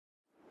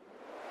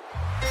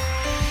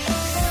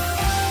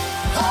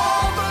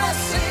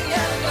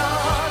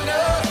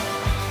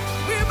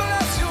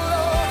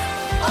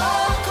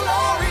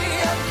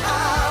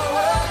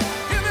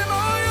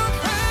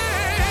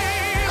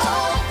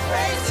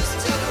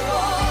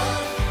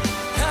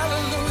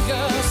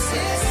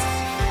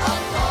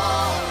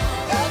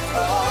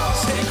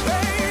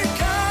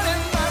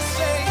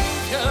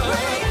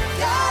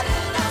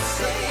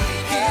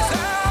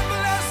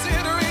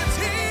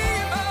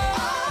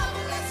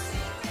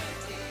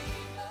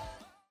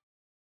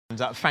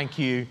Thank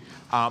you,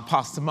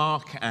 Pastor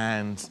Mark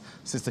and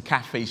Sister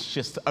Kathy. It's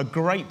just a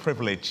great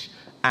privilege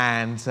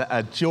and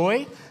a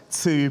joy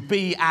to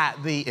be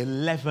at the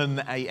 11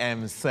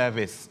 a.m.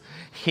 service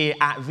here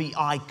at the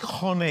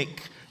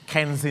iconic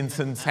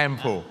Kensington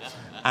Temple.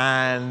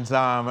 And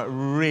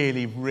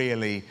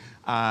really,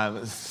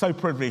 so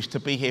privileged to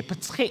be here,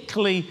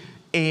 particularly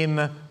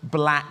in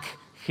Black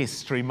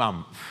History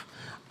Month.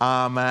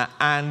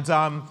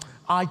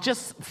 I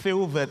just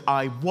feel that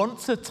I want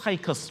to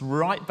take us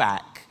right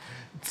back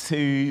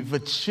to the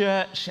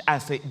church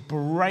as it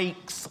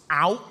breaks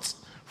out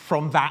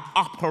from that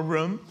upper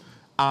room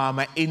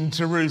in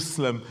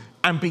Jerusalem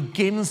and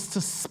begins to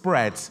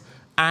spread.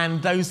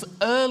 And those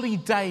early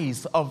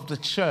days of the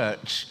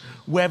church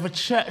where the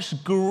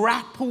church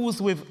grapples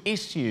with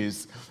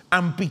issues,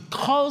 and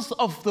because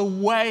of the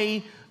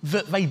way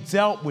that they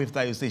dealt with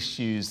those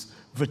issues,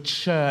 the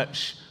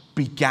church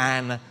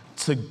began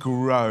to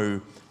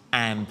grow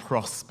and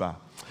prosper.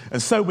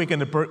 And so we're going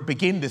to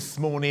begin this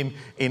morning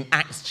in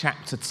Acts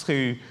chapter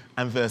 2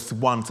 and verse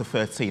 1 to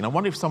 13. I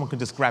wonder if someone can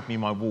just grab me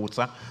my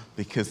water,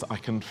 because I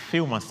can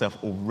feel myself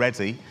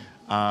already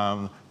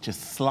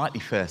just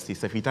slightly thirsty.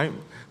 So if you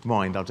don't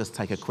mind, I'll just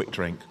take a quick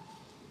drink.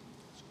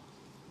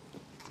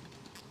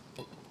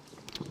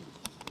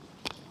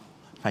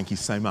 Thank you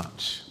so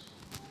much.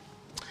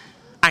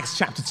 Acts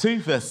chapter 2,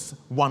 verse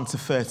 1 to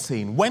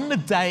 13. When the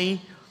day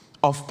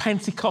of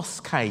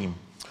Pentecost came,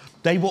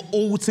 they were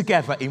all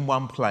together in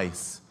one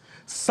place.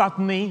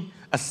 Suddenly,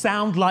 a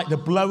sound like the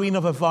blowing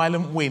of a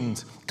violent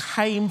wind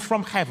came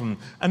from heaven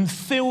and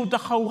filled the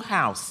whole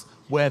house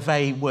where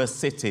they were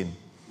sitting.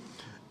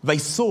 They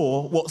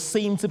saw what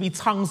seemed to be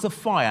tongues of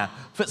fire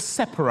that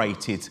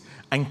separated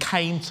and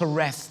came to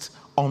rest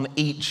on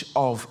each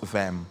of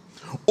them.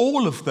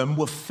 All of them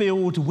were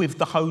filled with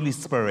the Holy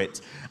Spirit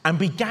and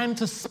began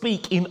to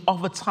speak in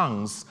other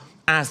tongues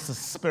as the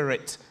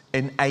Spirit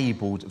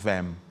enabled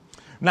them.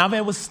 Now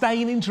there were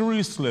staying in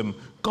Jerusalem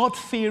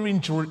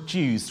God-fearing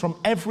Jews from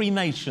every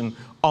nation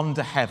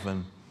under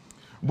heaven.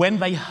 When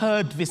they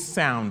heard this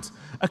sound,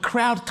 a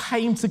crowd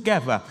came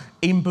together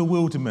in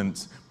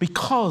bewilderment,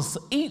 because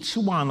each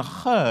one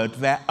heard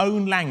their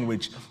own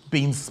language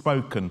being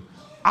spoken.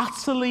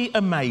 Utterly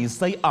amazed,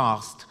 they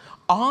asked,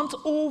 "Aren't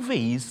all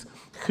these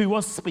who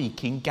are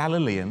speaking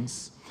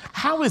Galileans?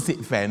 How is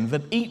it then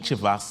that each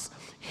of us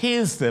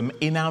hears them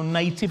in our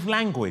native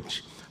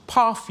language?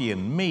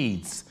 Parthian,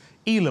 Medes,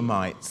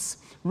 Elamites,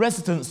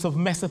 residents of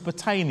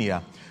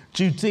Mesopotamia,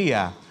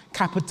 Judea,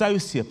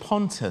 Cappadocia,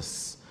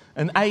 Pontus,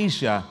 and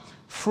Asia,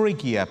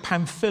 Phrygia,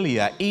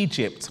 Pamphylia,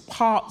 Egypt,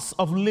 parts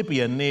of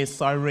Libya near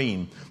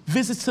Cyrene,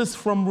 visitors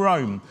from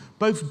Rome,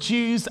 both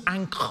Jews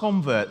and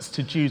converts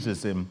to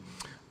Judaism,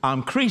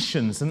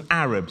 Cretans and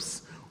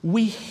Arabs.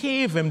 We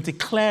hear them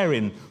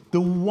declaring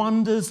the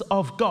wonders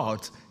of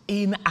God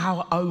in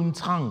our own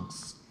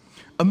tongues."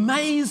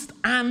 Amazed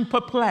and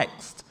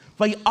perplexed,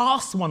 they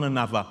asked one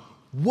another,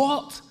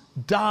 "What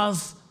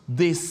does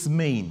this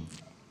mean?"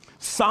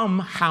 Some,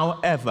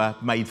 however,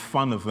 made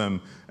fun of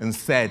them and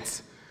said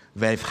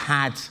they've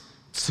had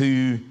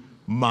too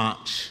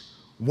much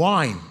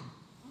wine.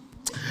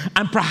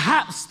 And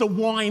perhaps the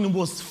wine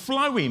was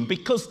flowing,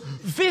 because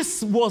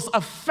this was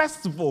a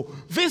festival.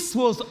 This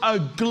was a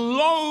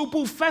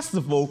global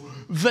festival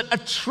that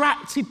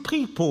attracted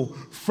people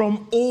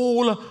from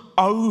all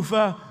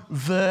over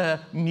the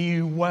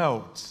new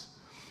world.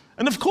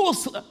 And of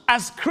course,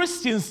 as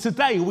Christians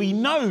today, we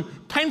know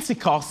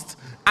Pentecost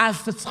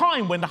as the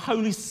time when the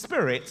Holy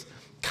Spirit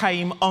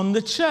came on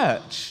the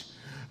church.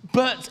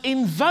 But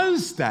in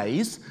those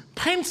days,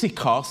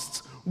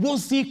 Pentecost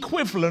was the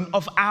equivalent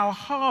of our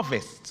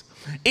harvest.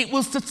 It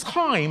was the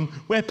time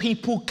where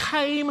people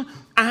came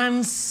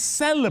and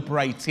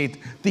celebrated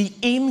the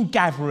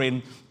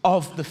ingathering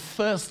of the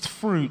first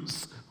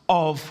fruits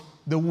of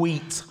the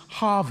wheat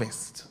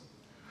harvest.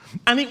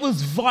 And it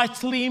was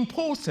vitally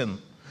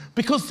important,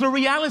 because the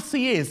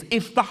reality is,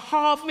 if the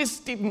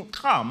harvest didn't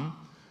come,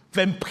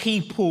 then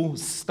people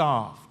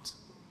starved.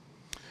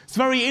 It's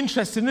very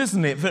interesting,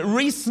 isn't it, that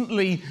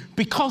recently,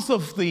 because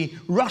of the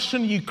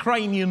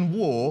Russian-Ukrainian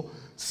war,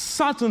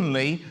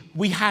 suddenly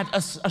we had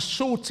a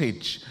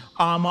shortage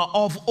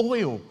of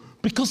oil,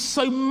 because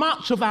so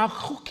much of our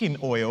cooking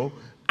oil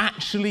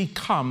actually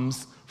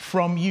comes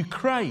from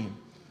Ukraine.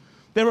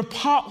 There are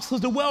parts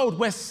of the world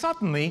where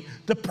suddenly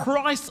the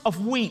price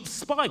of wheat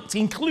spiked,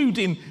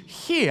 including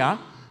here,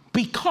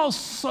 because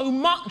so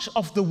much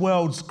of the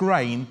world's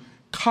grain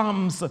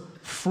comes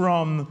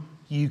from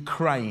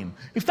Ukraine.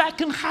 If that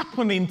can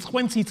happen in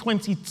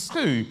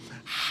 2022,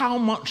 how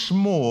much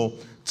more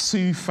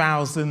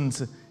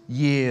 2,000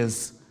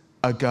 years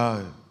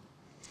ago?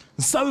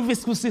 So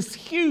this was this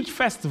huge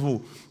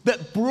festival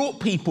that brought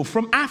people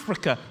from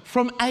Africa,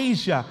 from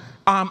Asia,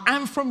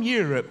 and from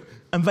Europe,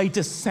 and they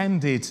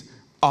descended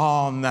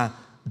on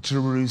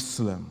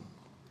Jerusalem.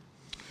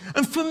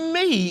 And for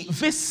me,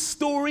 this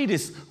story,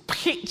 this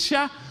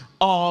picture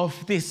of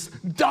this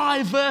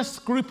diverse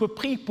group of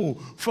people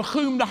for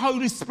whom the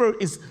Holy Spirit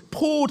is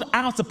poured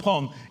out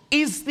upon,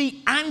 is the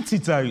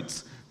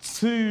antidote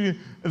to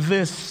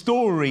the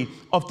story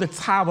of the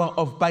Tower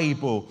of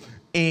Babel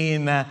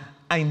in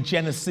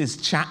Genesis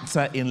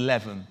chapter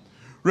 11.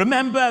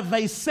 Remember,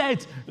 they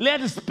said, let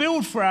us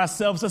build for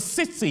ourselves a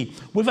city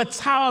with a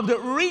tower that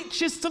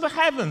reaches to the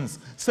heavens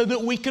so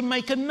that we can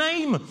make a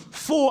name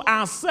for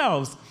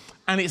ourselves.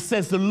 And it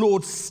says the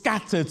Lord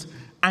scattered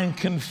and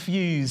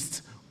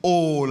confused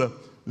all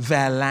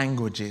their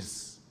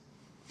languages.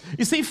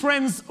 You see,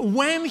 friends,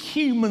 when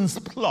humans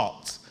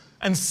plot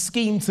and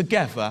scheme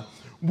together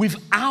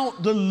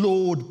without the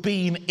Lord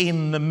being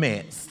in the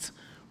midst,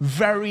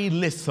 very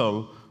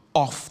little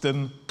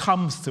often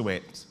comes to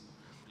it.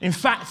 In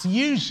fact,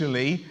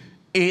 usually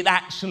it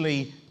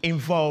actually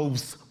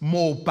involves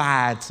more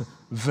bad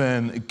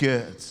than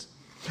good.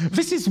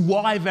 This is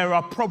why there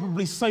are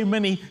probably so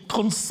many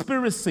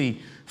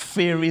conspiracy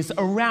theories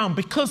around,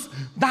 because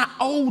that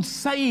old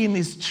saying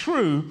is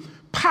true: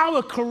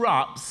 power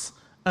corrupts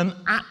and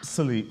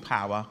absolute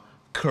power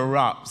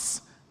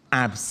corrupts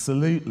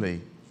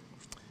absolutely.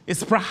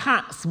 It's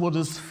perhaps what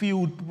has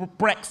fueled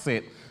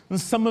Brexit and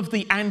some of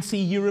the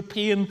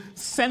anti-European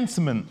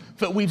sentiment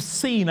that we've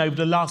seen over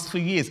the last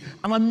few years.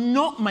 And I'm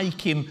not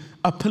making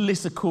a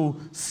political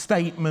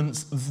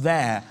statement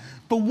there.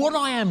 But what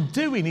I am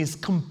doing is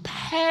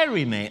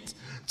comparing it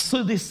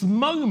to this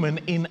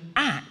moment in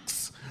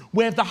Acts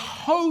where the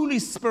Holy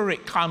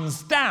Spirit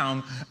comes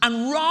down,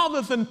 and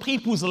rather than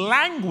people's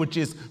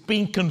languages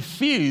being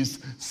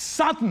confused,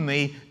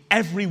 suddenly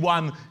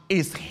everyone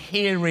is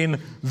hearing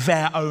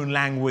their own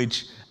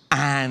language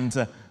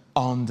and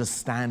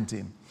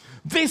understanding.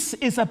 This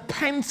is a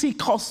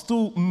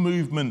Pentecostal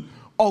movement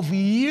of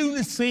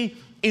unity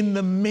in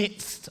the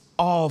midst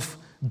of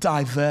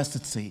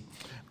diversity.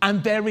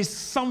 And there is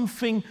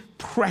something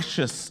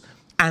precious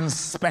and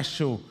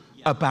special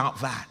about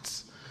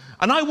that.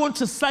 And I want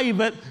to say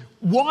that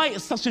why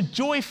it's such a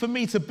joy for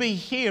me to be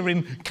here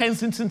in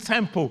Kensington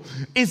Temple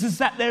is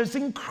that there's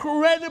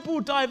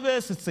incredible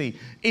diversity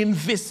in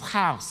this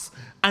house.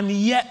 And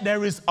yet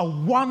there is a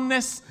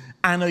oneness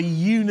and a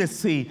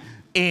unity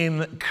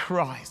in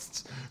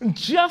Christ.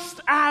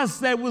 Just as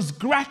there was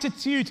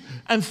gratitude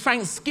and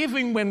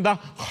thanksgiving when the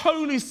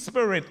Holy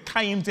Spirit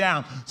came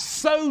down,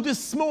 so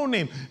this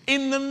morning,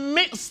 in the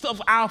midst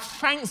of our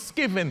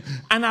thanksgiving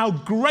and our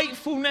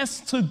gratefulness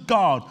to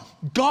God,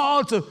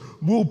 God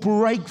will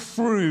break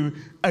through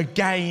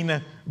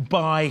again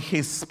by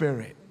his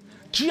Spirit.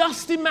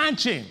 Just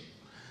imagine,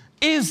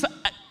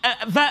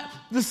 that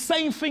the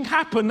same thing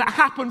happened that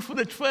happened for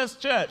the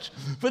first church.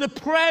 For the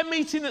prayer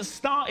meeting that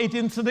started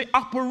into the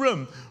upper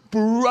room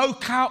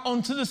broke out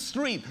onto the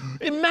street.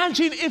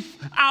 Imagine if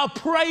our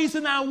praise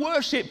and our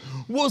worship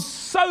was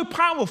so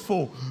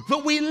powerful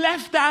that we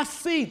left our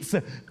seats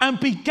and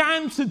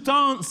began to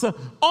dance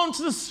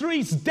onto the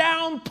streets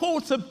down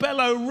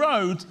Portobello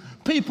Road.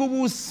 People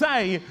will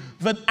say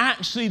that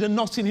actually the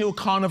Notting Hill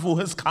Carnival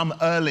has come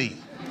early.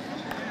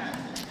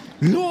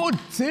 Lord,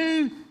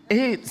 do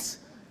it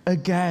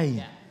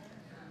again.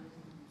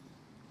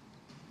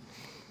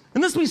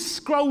 And as we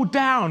scroll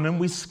down and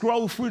we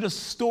scroll through the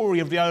story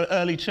of the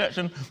early church,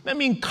 and let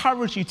me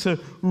encourage you to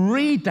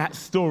read that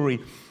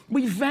story,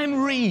 we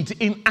then read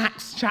in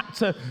Acts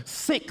chapter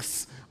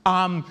 6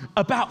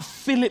 about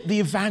Philip the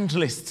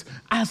evangelist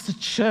as the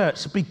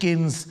church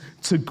begins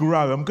to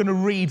grow. I'm going to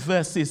read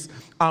verses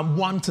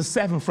 1 to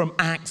 7 from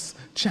Acts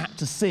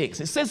chapter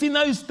 6. It says, in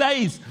those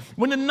days,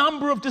 when the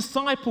number of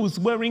disciples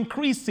were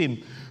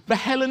increasing, the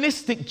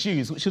Hellenistic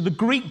Jews, which are the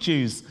Greek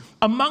Jews,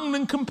 among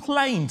them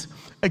complained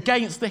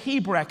against the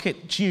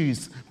Hebraic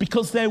Jews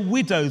because their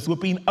widows were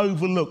being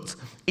overlooked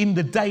in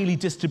the daily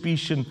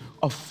distribution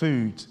of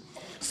food.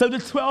 So the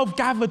 12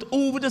 gathered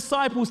all the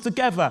disciples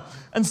together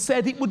and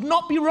said, it would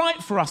not be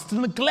right for us to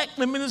neglect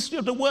the ministry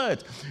of the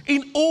word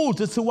in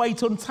order to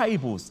wait on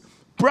tables.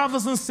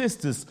 Brothers and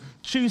sisters,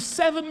 choose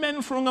 7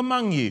 men from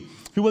among you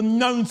who are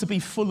known to be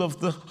full of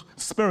the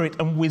Spirit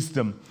and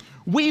wisdom.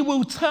 We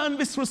will turn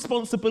this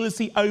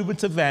responsibility over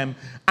to them,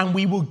 and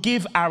we will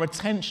give our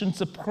attention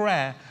to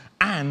prayer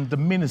and the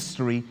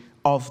ministry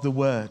of the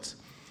word.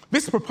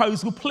 This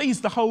proposal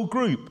pleased the whole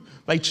group.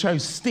 They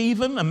chose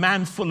Stephen, a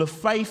man full of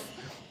faith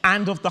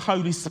and of the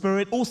Holy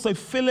Spirit, also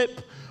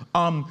Philip,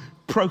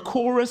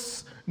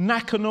 Prochorus,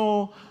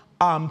 Nicanor,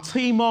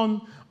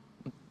 Timon,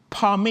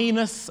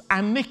 Parmenas,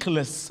 and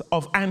Nicholas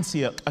of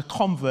Antioch, a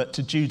convert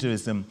to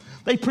Judaism.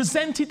 They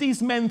presented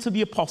these men to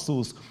the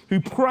apostles,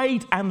 who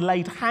prayed and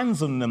laid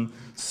hands on them.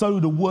 So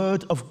the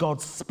word of God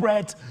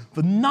spread.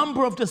 The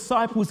number of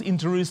disciples in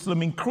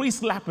Jerusalem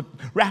increased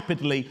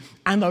rapidly,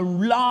 and a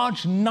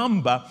large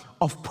number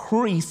of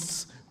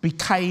priests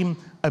became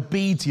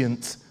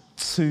obedient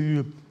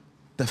to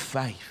the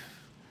faith.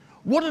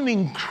 What an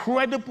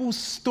incredible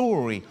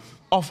story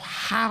of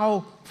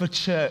how the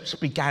church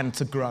began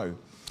to grow.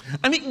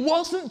 And it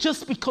wasn't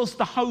just because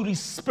the Holy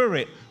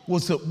Spirit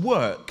was at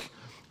work.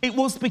 It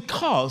was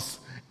because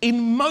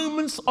in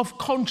moments of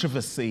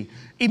controversy,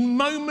 in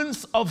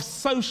moments of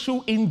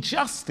social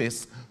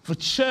injustice, the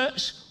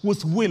church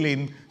was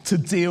willing to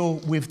deal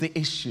with the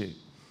issue.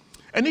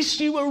 An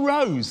issue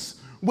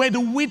arose where the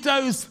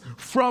widows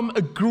from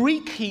a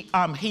Greek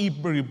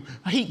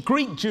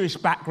Jewish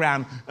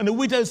background and the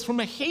widows from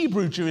a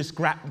Hebrew Jewish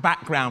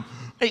background,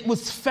 it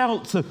was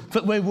felt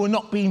that they were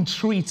not being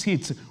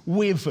treated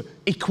with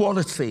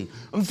equality.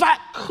 And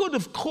that could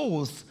have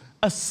caused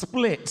a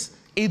split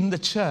in the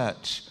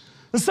church.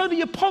 And so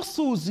the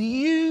apostles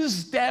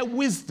used their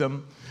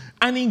wisdom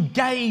and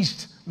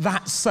engaged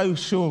that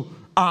social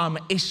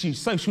issue,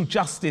 social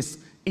justice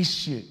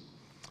issue.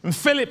 And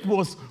Philip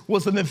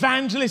was an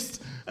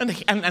evangelist,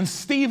 and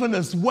Stephen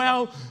as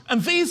well.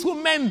 And these were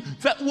men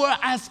that were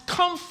as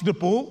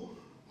comfortable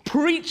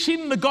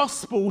preaching the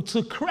gospel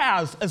to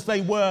crowds as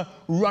they were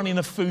running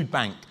a food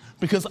bank.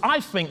 Because I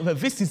think that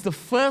this is the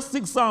first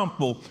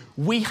example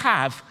we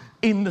have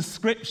in the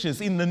scriptures,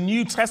 in the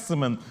New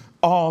Testament,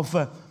 of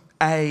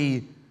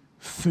a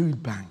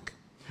food bank.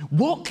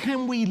 What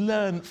can we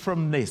learn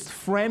from this?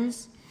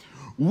 Friends,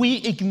 we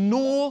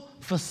ignore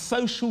the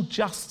social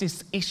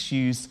justice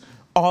issues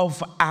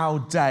of our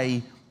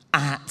day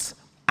at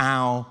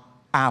our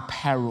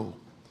peril.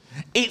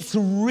 It's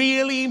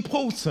really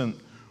important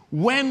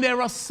when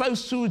there are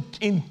social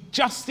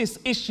injustice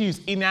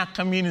issues in our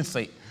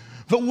community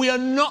that we are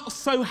not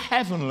so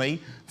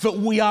heavenly that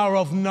we are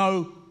of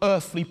no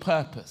earthly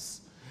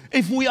purpose.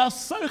 If we are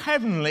so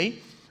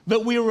heavenly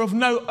that we are of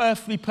no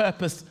earthly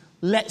purpose,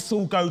 let's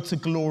all go to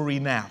glory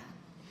now.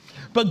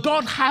 But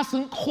God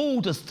hasn't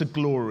called us to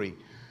glory.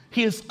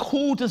 He has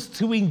called us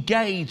to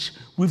engage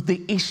with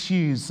the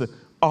issues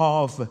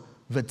of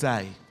the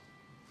day.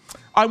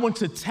 I want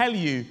to tell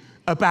you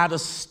about a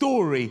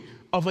story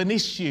of an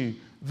issue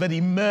that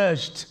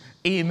emerged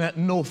in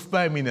North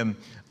Birmingham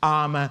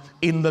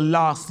in the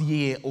last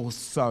year or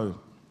so.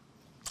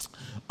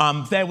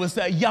 There was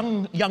a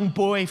young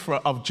boy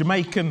of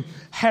Jamaican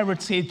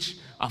heritage,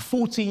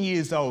 14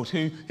 years old,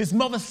 who his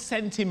mother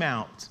sent him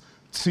out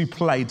to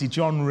play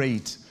Dijon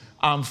Reed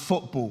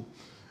football.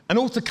 An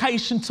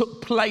altercation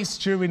took place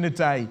during the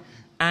day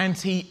and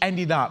he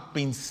ended up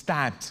being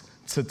stabbed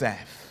to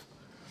death.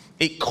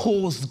 It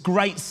caused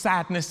great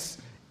sadness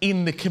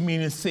in the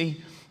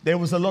community. There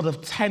was a lot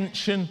of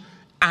tension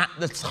at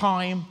the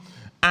time,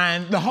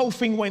 and the whole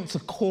thing went to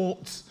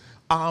court.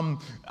 And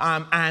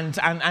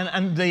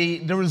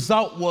the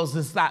result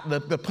was that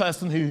the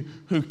person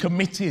who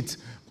committed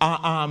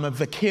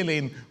the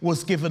killing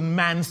was given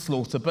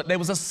manslaughter, but there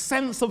was a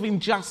sense of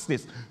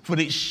injustice that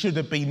it should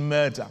have been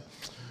murder.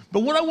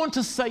 But what I want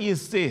to say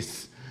is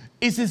this,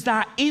 is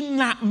that in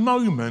that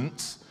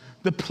moment,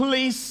 the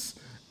police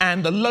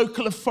and the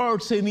local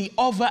authority and the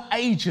other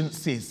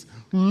agencies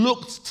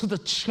looked to the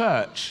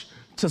church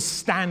to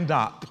stand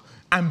up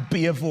and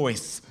be a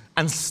voice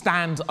and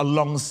stand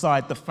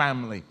alongside the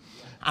family.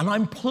 And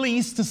I'm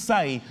pleased to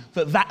say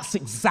that that's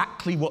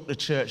exactly what the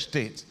church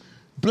did.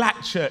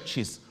 Black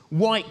churches,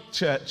 white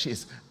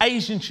churches,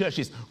 Asian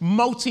churches,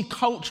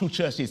 multicultural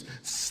churches,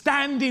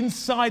 standing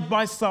side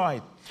by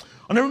side.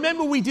 And I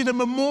remember we did a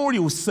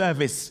memorial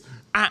service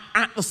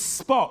at the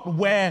spot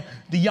where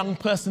the young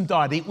person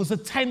died. It was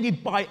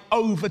attended by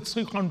over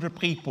 200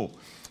 people.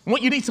 And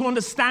what you need to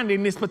understand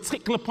in this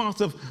particular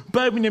part of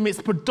Birmingham,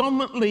 it's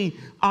predominantly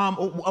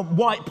a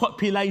white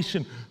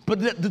population, but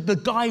the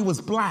guy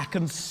was black,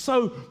 and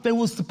so there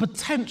was the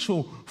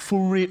potential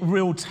for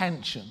real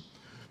tension.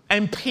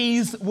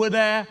 MPs were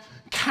there,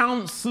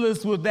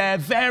 councillors were there,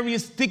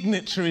 various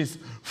dignitaries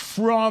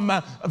from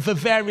the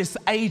various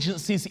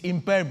agencies in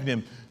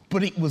Birmingham,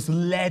 but it was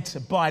led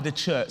by the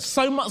church.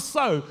 So much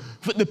so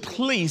that the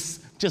police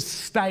just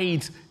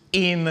stayed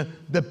in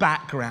the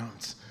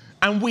background.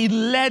 And we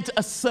led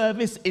a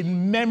service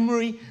in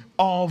memory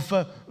of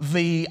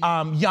the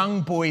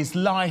young boy's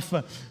life,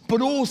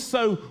 but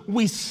also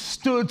we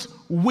stood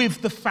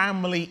with the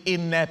family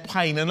in their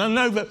pain. And I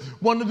know that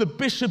one of the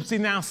bishops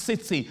in our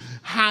city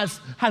has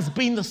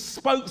been the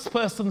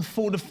spokesperson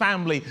for the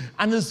family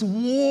and has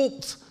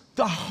walked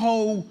the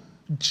whole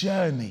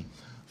journey.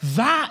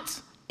 That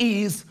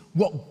is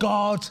what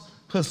God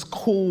has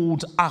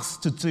called us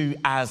to do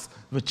as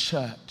the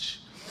church.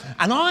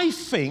 And I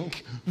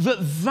think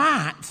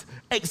that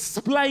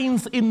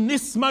explains in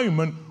this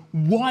moment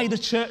why the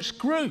church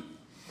grew.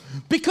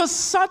 Because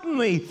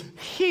suddenly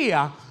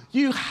here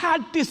you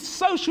had this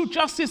social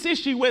justice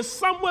issue where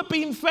some were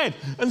being fed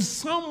and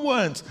some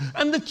weren't.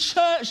 And the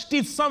church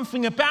did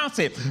something about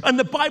it. And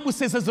the Bible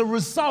says as a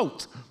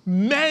result,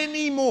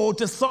 many more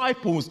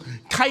disciples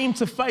came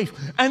to faith.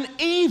 And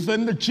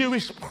even the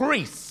Jewish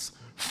priests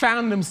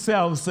found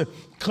themselves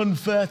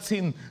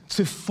converting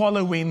to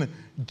following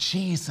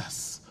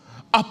Jesus.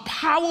 A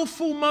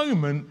powerful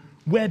moment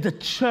where the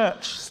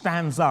church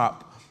stands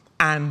up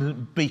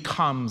and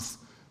becomes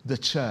the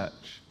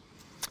church.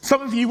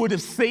 Some of you would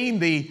have seen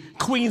the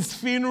Queen's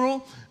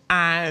funeral,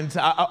 and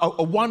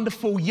a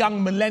wonderful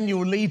young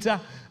millennial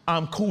leader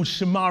called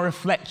Shamara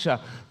Fletcher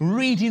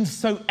reading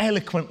so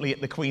eloquently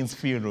at the Queen's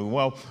funeral.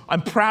 Well,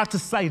 I'm proud to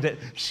say that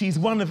she's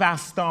one of our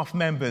staff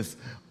members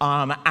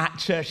at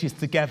Churches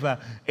Together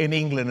in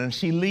England, and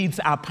she leads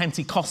our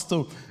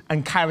Pentecostal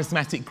and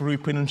charismatic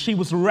group, and she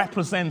was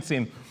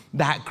representing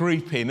that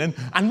group in.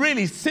 And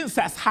really, since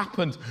that's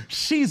happened,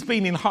 she's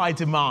been in high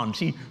demand.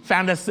 She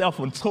found herself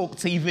on Talk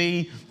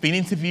TV, been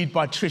interviewed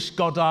by Trish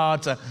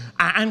Goddard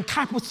and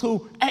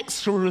Capital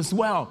Extra as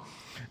well.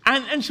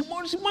 And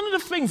one of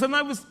the things, and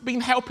I've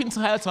been helping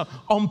her to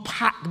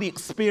unpack the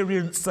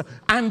experience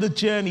and the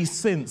journey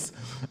since.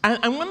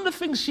 And one of the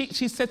things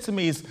she said to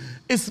me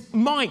is,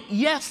 Mike,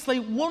 yes, they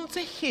want to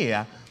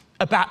hear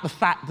about the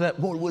fact that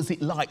what was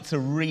it like to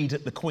read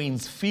at the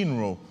Queen's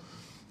funeral,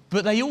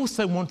 but they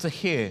also want to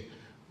hear,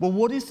 well,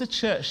 what is the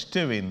church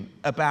doing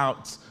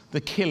about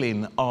the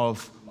killing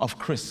of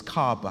Chris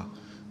Kaba?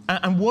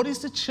 And what is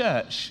the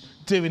church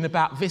doing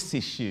about this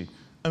issue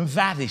and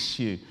that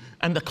issue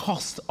and the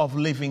cost of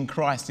living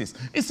crisis?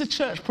 Is the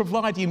church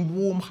providing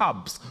warm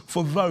hubs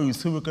for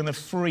those who are going to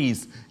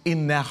freeze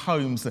in their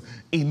homes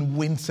in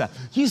winter?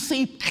 You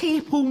see,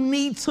 people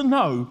need to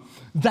know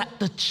that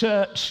the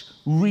church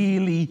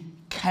really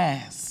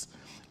cares.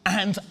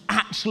 And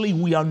actually,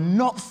 we are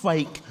not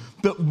fake,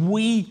 but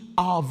we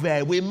are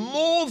there. We're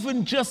more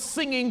than just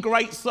singing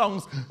great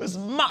songs. As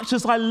much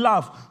as I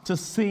love to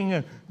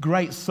sing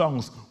great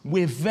songs,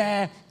 we're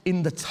there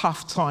in the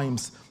tough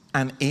times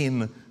and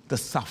in the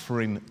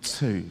suffering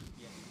too.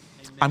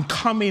 I'm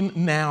coming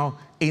now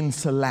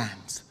into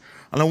land,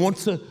 and I want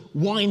to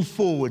wind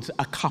forward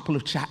a couple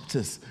of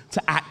chapters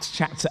to Acts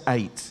chapter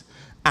 8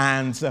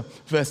 and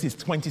verses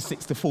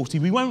 26 to 40.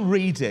 We won't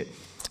read it,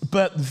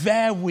 but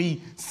there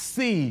we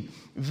see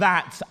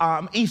that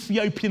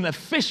Ethiopian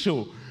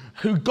official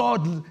who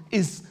God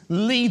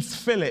leads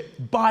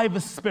Philip by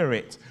the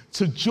Spirit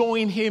to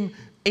join him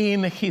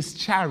in his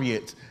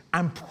chariot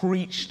and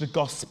preach the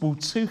gospel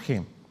to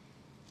him.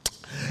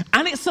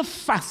 And it's a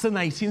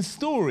fascinating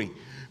story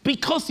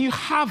because you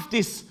have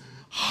this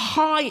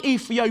high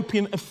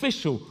Ethiopian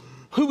official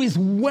who is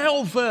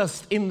well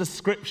versed in the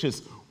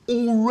scriptures,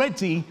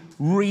 already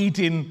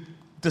reading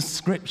the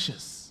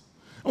scriptures.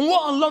 And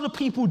what a lot of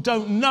people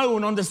don't know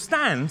and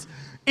understand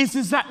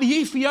is that the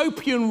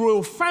Ethiopian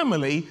royal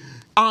family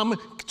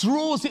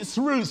draws its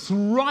roots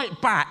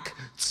right back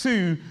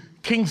to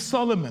King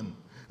Solomon.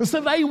 And so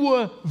they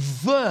were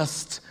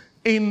versed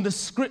in the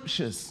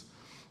scriptures.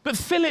 But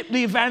Philip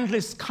the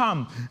evangelist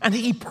comes and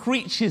he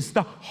preaches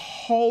the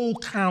whole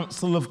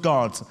counsel of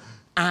God.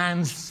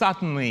 And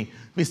suddenly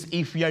this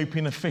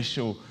Ethiopian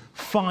official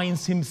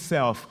finds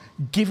himself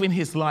giving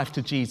his life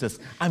to Jesus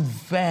and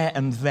there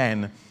and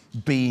then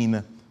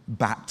being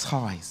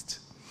baptized.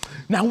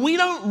 Now, we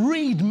don't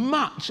read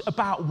much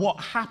about what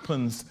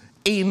happens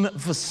in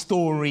the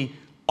story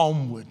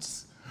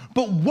onwards.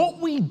 But what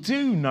we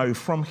do know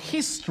from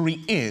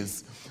history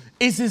is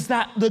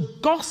that the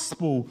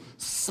gospel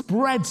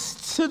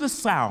spreads to the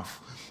south.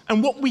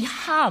 And what we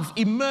have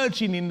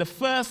emerging in the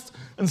first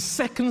and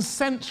second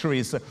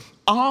centuries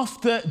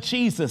after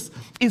Jesus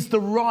is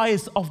the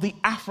rise of the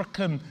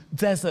African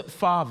desert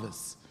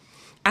fathers.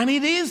 And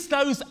it is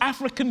those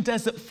African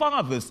desert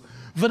fathers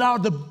that are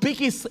the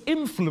biggest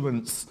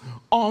influence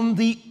on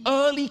the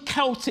early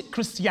Celtic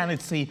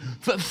Christianity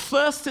that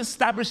first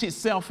established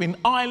itself in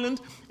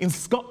Ireland, in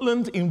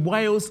Scotland, in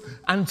Wales,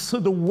 and to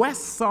the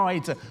west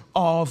side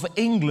of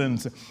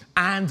England,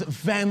 and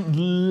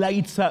then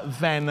later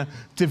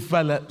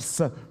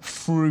develops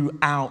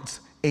throughout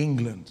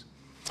England.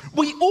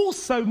 We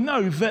also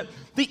know that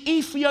the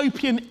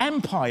Ethiopian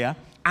Empire,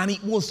 and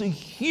it was a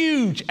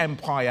huge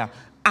empire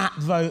at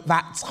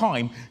that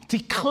time,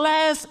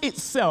 declares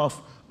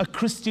itself a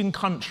Christian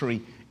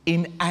country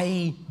in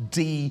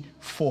AD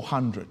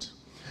 400.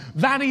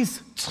 That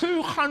is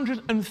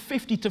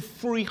 250 to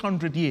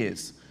 300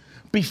 years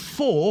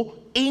before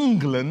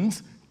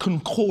England can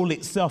call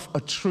itself a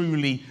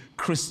truly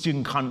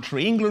Christian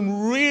country.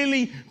 England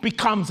really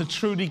becomes a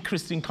truly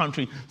Christian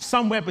country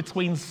somewhere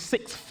between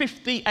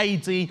 650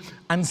 AD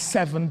and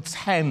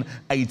 710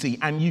 AD.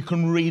 And you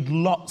can read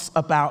lots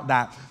about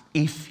that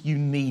if you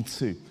need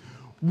to.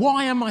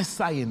 Why am I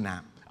saying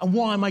that? And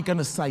why am I going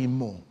to say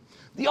more?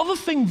 The other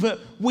thing that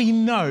we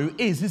know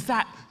is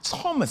that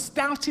Thomas,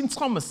 doubting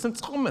Thomas, St.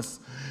 Thomas,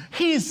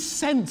 he is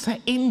sent to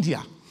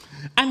India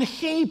and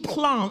he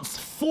plants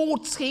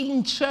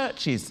 14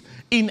 churches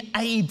in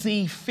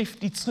AD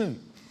 52.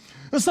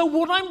 And so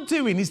what I'm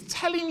doing is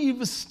telling you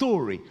the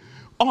story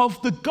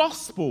of the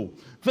gospel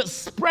that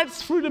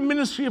spreads through the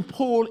ministry of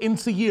Paul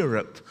into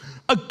Europe,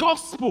 a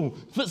gospel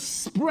that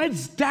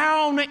spreads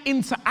down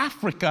into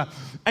Africa,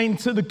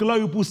 into the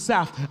global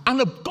south, and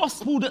a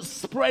gospel that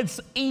spreads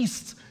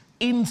east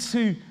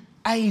into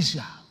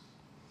Asia.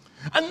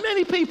 And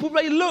many people,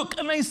 they look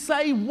and they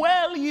say,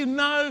 well, you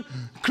know,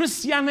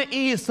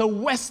 Christianity is a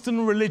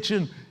Western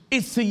religion,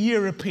 it's a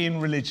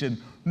European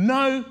religion.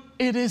 No,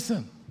 it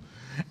isn't.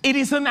 It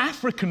is an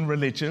African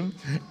religion,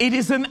 it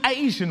is an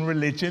Asian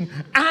religion,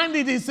 and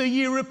it is a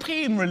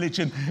European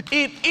religion.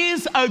 It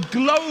is a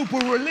global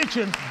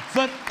religion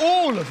that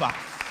all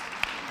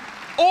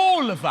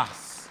of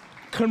us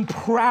can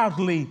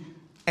proudly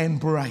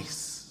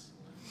embrace.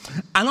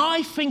 And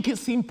I think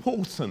it's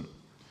important,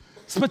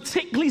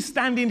 particularly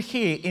standing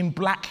here in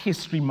Black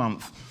History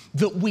Month,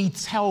 that we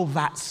tell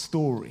that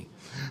story.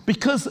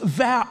 because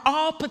there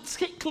are,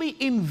 particularly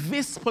in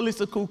this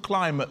political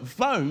climate,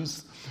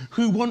 those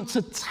who want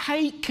to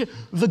take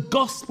the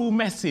gospel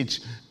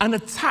message and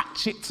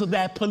attach it to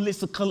their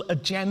political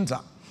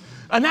agenda.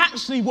 And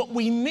actually what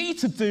we need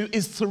to do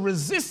is to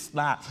resist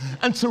that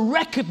and to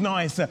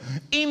recognize that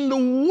in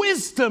the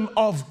wisdom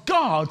of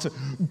God,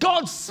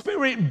 God's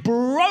Spirit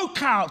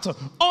broke out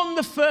on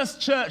the first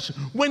church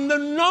when the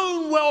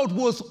known world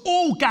was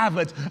all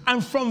gathered.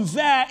 And from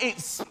there it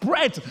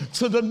spread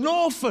to the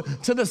north,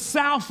 to the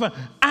south,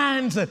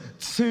 and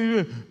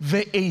to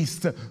the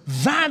east.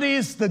 That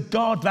is the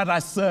God that I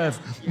serve.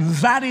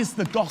 That is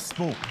the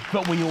gospel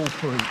that we all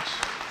preach.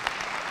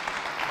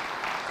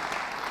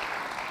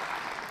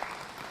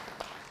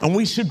 And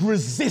we should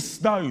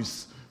resist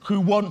those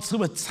who want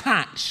to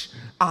attach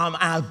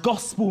our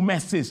gospel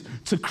message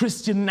to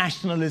Christian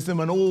nationalism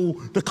and all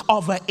the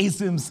other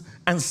isms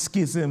and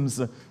schisms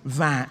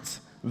that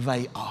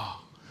they are.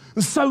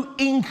 So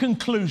in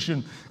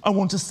conclusion, I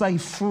want to say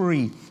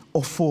 3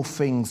 or 4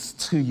 things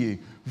to you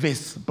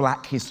this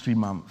Black History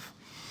Month.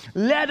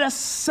 Let us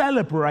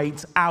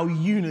celebrate our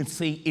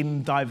unity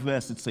in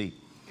diversity.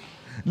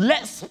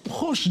 Let's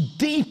push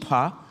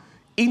deeper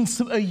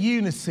into a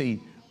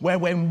unity where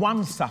when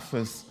one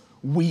suffers,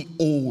 we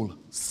all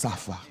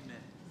suffer.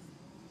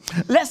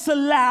 Amen. Let's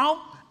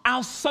allow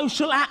our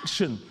social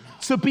action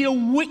to be a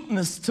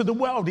witness to the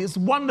world. It's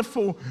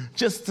wonderful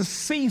just to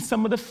see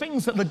some of the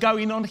things that are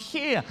going on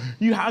here.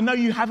 I know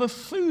you have a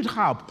food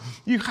hub,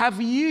 you have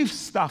youth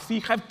stuff,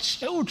 you have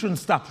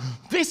children's stuff.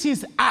 This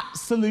is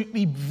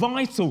absolutely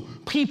vital.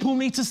 People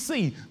need to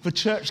see the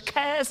church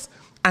cares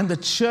and the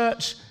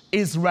church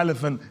is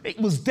relevant. It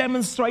was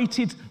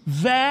demonstrated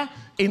there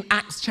in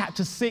Acts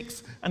chapter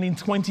 6, and in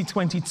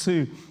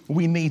 2022,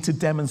 we need to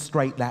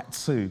demonstrate that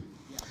too.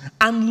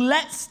 And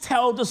let's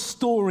tell the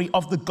story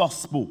of the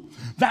gospel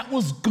that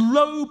was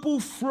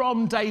global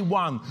from day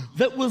one,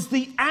 that was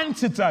the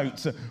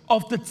antidote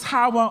of the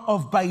Tower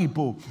of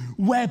Babel,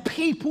 where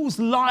people's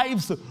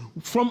lives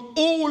from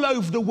all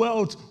over the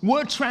world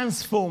were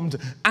transformed,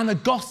 and a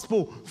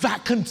gospel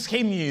that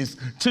continues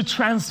to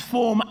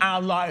transform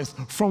our lives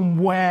from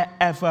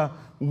wherever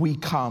we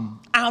come.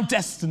 Our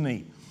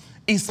destiny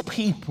is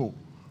people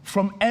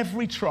from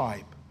every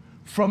tribe,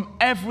 from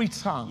every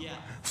tongue,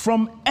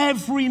 from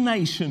every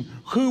nation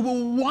who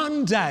will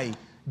one day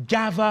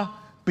gather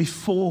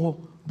before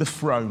the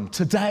throne.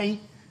 Today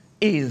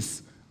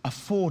is a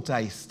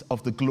foretaste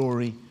of the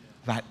glory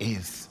that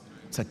is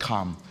to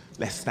come.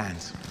 Let's stand.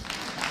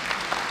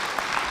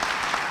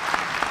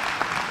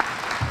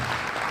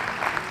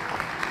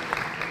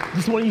 I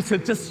just want you to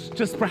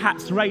just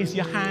perhaps raise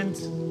your hand,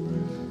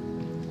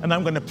 and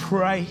I'm going to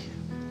pray.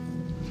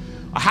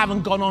 I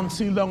haven't gone on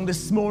too long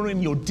this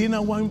morning. Your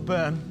dinner won't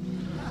burn.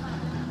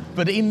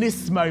 But in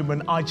this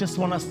moment, I just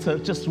want us to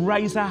just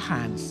raise our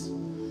hands.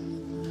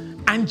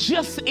 And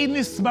just in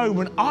this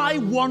moment, I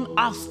want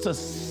us to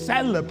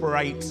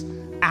celebrate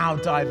our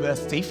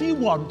diversity. If you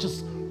want,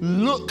 just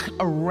look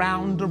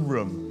around the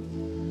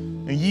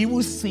room and you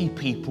will see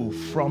people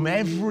from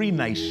every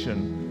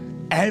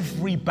nation,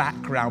 every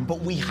background,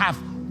 but we have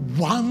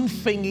one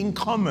thing in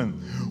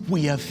common.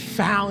 We have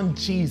found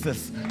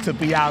Jesus to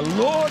be our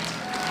Lord,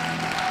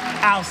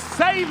 our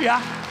Savior,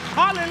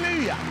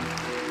 hallelujah,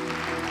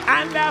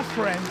 and our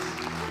friends.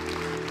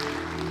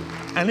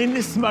 And in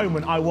this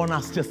moment, I want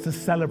us just to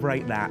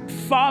celebrate that.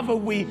 Father,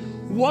 we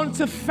want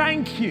to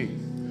thank you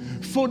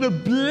for the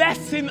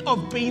blessing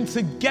of being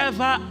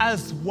together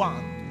as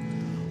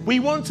one. We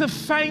want to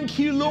thank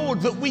you,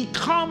 Lord, that we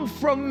come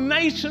from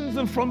nations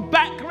and from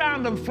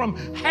background and from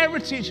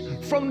heritage,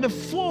 from the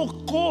 4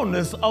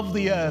 corners of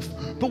the earth,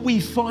 but we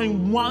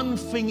find one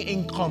thing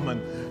in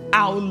common,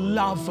 our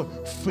love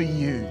for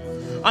you.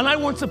 And I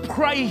want to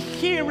pray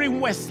here in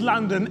West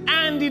London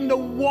and in the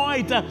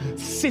wider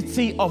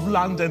city of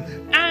London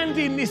and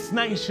in this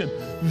nation,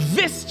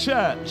 this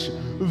church,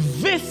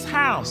 this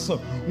house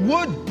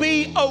would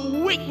be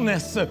a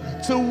witness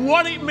to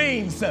what it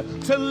means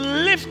to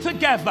live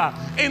together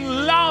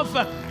in love,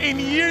 in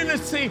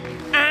unity,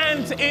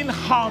 and in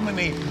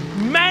harmony.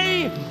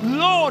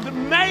 Lord,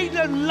 may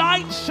the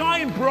light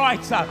shine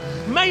brighter.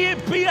 May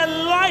it be a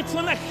light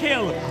on a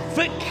hill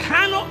that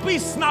cannot be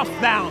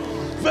snuffed out.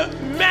 That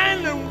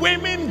men and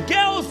women,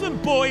 girls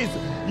and boys,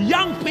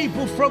 young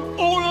people from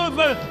all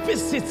over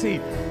this city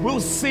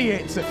will see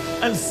it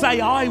and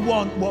say, I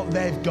want what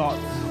they've got.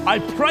 I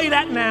pray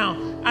that now,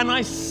 and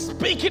I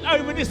speak it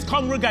over this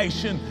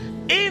congregation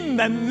in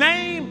the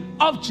name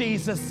of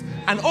Jesus.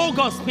 And all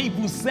God's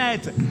people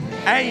said,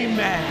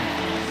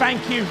 amen.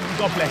 Thank you.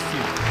 God bless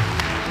you.